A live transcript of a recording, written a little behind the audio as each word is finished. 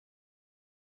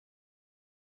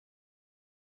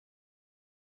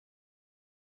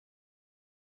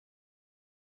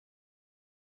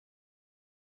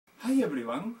Hi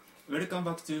everyone, welcome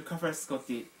back to Cafe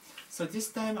Scotty. So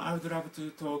this time I would love to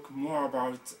talk more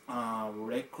about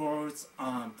records,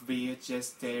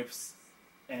 VHS tapes,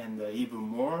 and even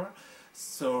more.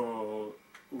 So,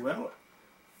 well,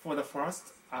 for the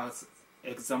first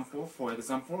for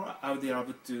example, I would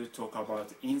love to talk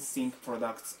about NSYNC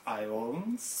products I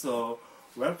own. So,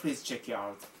 well, please check it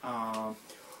out.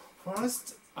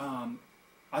 First,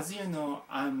 as you know,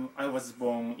 I was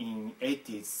born in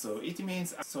 80s, so it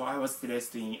means I was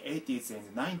raised in 80s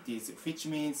and 90s, which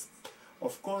means,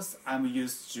 of course, I'm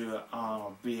used to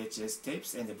VHS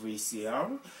tapes and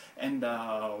VCR, and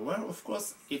well, of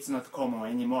course, it's not common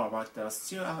anymore, but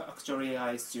still, actually,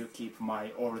 I still keep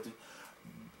my old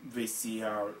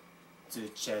VCR to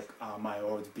check my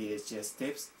old VHS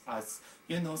tapes. As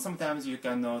you know, sometimes you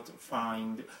cannot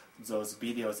find those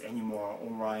videos anymore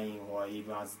online or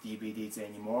even as DVDs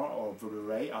anymore or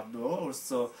Blu-ray at all.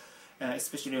 So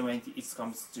especially when it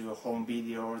comes to home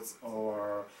videos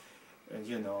or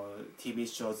TV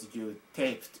shows you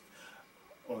taped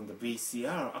on the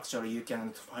VCR, actually you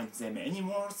cannot find them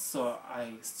anymore. So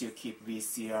I still keep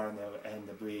VCR and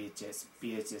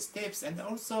VHS tapes, and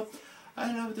also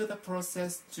I loved the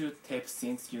process to tape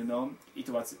things. It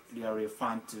was really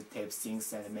fun to tape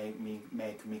things and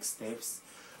make mixtapes,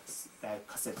 like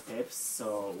cassette tapes.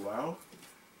 So, well,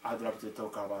 I'd love to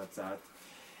talk about that.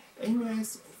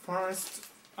 Anyways, first,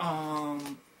 I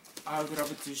would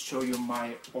love to show you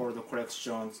my old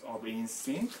collections of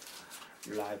NSYNC,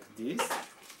 like this.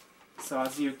 So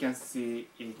as you can see,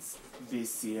 it's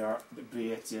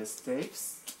VHS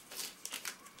tapes.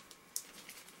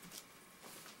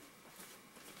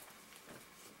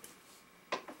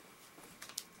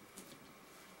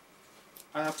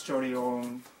 I actually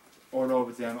own all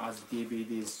of them as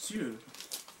DVDs too.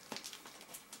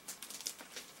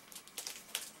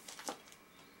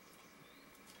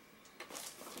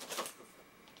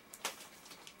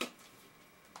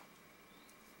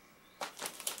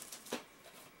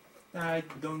 I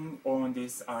don't own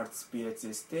this as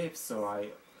VHS tape, so I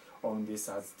own this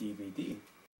as DVD.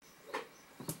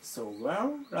 So,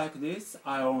 well, like this,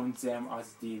 I own them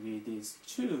as DVDs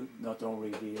too, not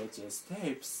only VHS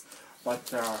tapes.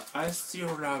 But I still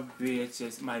love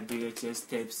my VHS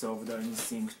tapes of the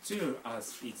NSYNC too,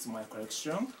 as it's my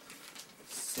collection.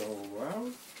 So,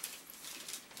 well,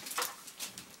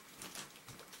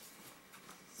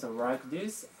 so like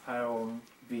this, I own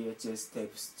VHS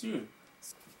tapes too.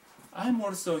 I'm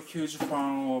also a huge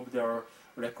fan of their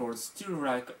records too,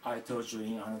 like I told you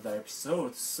in another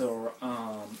episode. So,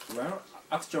 well,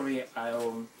 actually I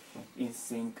own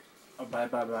NSYNC Bye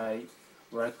Bye Bye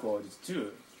records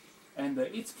too. And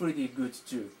it's pretty good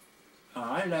too.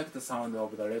 I like the sound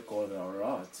of the record a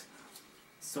lot.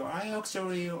 So I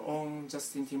actually own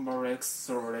Justin Timberlake's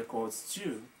solo records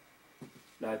too,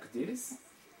 like this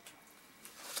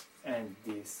and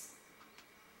this.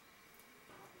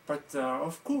 But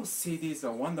of course CDs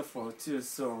are wonderful too,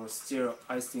 so still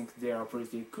I think they are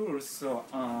pretty cool. So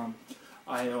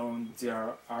I own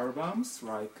their albums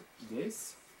like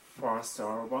this, first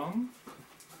album,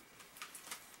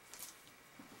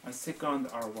 my second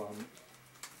album,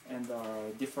 and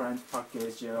different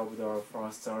package of the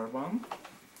first album,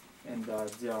 and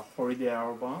their holiday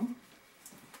album,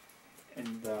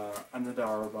 and another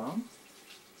album,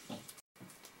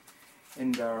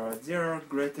 and their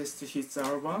greatest hits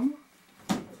album,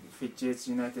 which is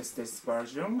United States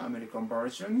version, American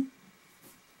version.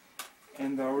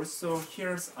 And also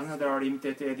here's another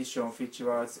limited edition which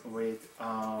was with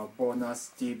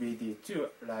bonus DVD too,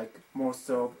 like lots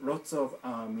of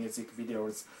music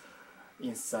videos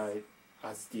inside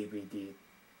as DVD.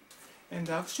 And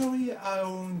actually I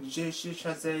own JC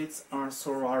Chazet's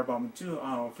solo album too,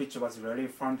 which was really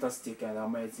fantastic and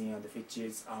amazing, and which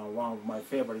is one of my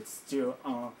favorites too.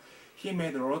 He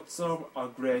made lots of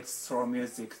great solo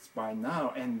music by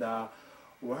now, and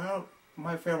well,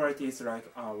 my favorite is like,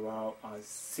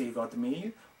 She Got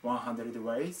Me, 100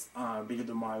 Ways, Build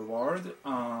My World,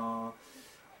 All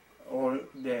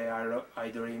Day I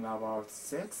Dream About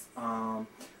Sex,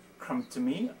 Come to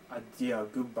Me, Dear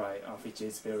Goodbye, which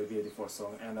is very beautiful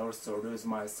song, and also Lose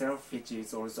Myself, which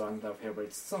is also another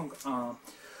favorite song.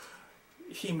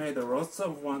 He made lots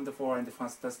of wonderful and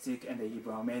fantastic and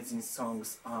even amazing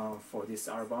songs for this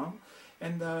album.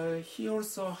 And he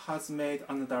also has made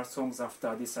another songs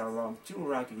after this album too,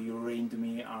 like You Ruined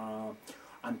Me,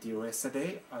 Until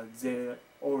Yesterday.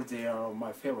 They are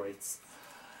my favorites.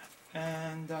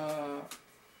 And I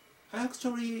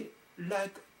actually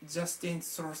like Justin's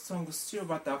solo songs too,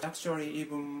 but I'm actually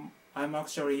even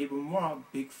more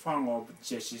big fan of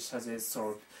Jesse Chazet's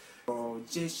solo So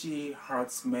JC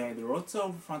has made lots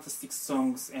of fantastic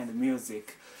songs and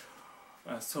music.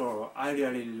 So I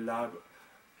really love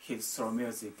his soul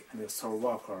music and soul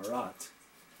work a lot.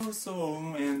 Also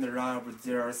own and love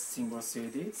their single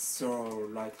CDs. So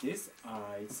like this,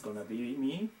 it's gonna be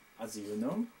me, as you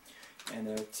know,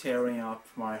 and tearing up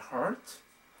my heart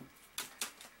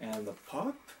and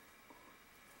pop.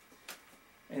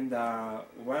 And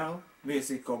well,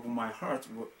 music of my heart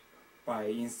by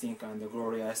NSYNC and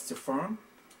Gloria Estefan,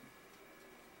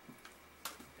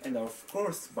 and of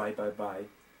course Bye Bye Bye.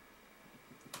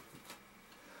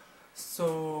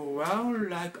 So well,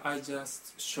 like I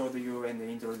just showed you and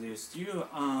introduced you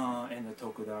and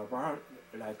talked about,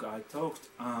 like I talked,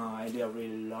 I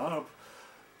really love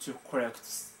to collect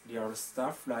real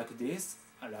stuff like this,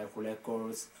 like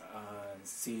records,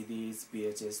 CDs,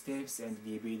 VHS tapes, and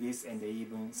DVDs, and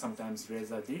even sometimes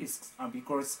laser discs,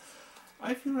 because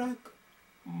I feel like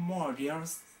more real.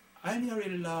 I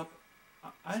really love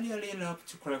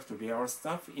to collect real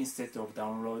stuff instead of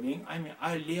downloading. I mean,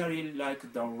 I really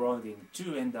like downloading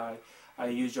too, and I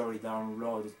usually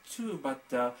download too, but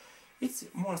it's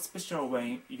more special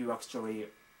when you actually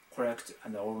collect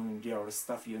and own real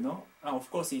stuff, you know.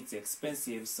 Of course, it's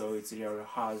expensive, so it's really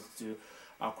hard to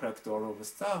collect all of the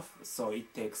stuff, so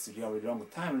it takes really long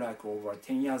time, like over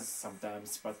 10 years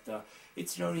sometimes, but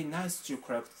it's really nice to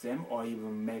collect them, or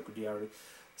even make real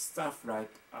stuff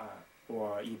like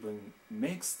or even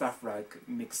make stuff like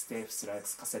mixtapes, like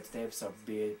cassette tapes or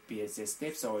VHS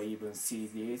tapes, or even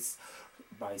CDs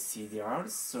by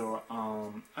CDRs. So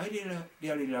I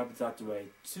really love that way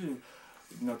too,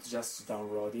 not just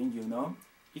downloading, you know.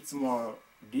 It's more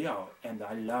real and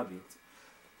I love it.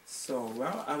 So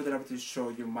well, I would love to show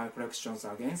you my collections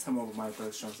again, some of my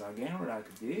collections again,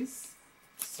 like this.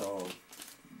 So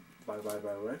Bye Bye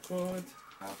Bye record,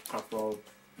 a couple of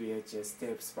VHS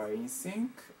tapes by NSYNC,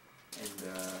 and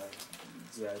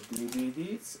the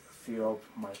DVDs, few of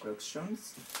my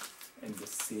collections, and the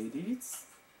CDs.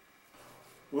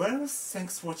 Well,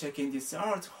 thanks for checking this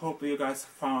out. Hope you guys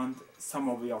found some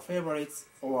of your favorites,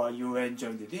 or you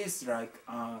enjoyed this. Like,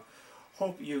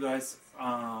 hope you guys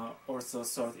also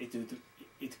thought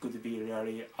it could be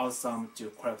really awesome to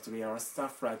collect real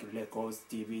stuff like records,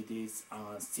 DVDs,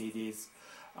 CDs,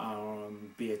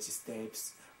 VHS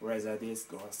tapes, laser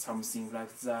disc, or something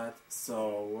like that.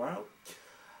 So well,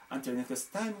 until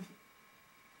next time,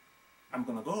 I'm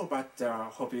gonna go, but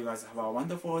hope you guys have a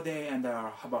wonderful day and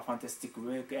have a fantastic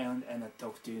weekend, and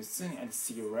talk to you soon and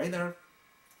see you later.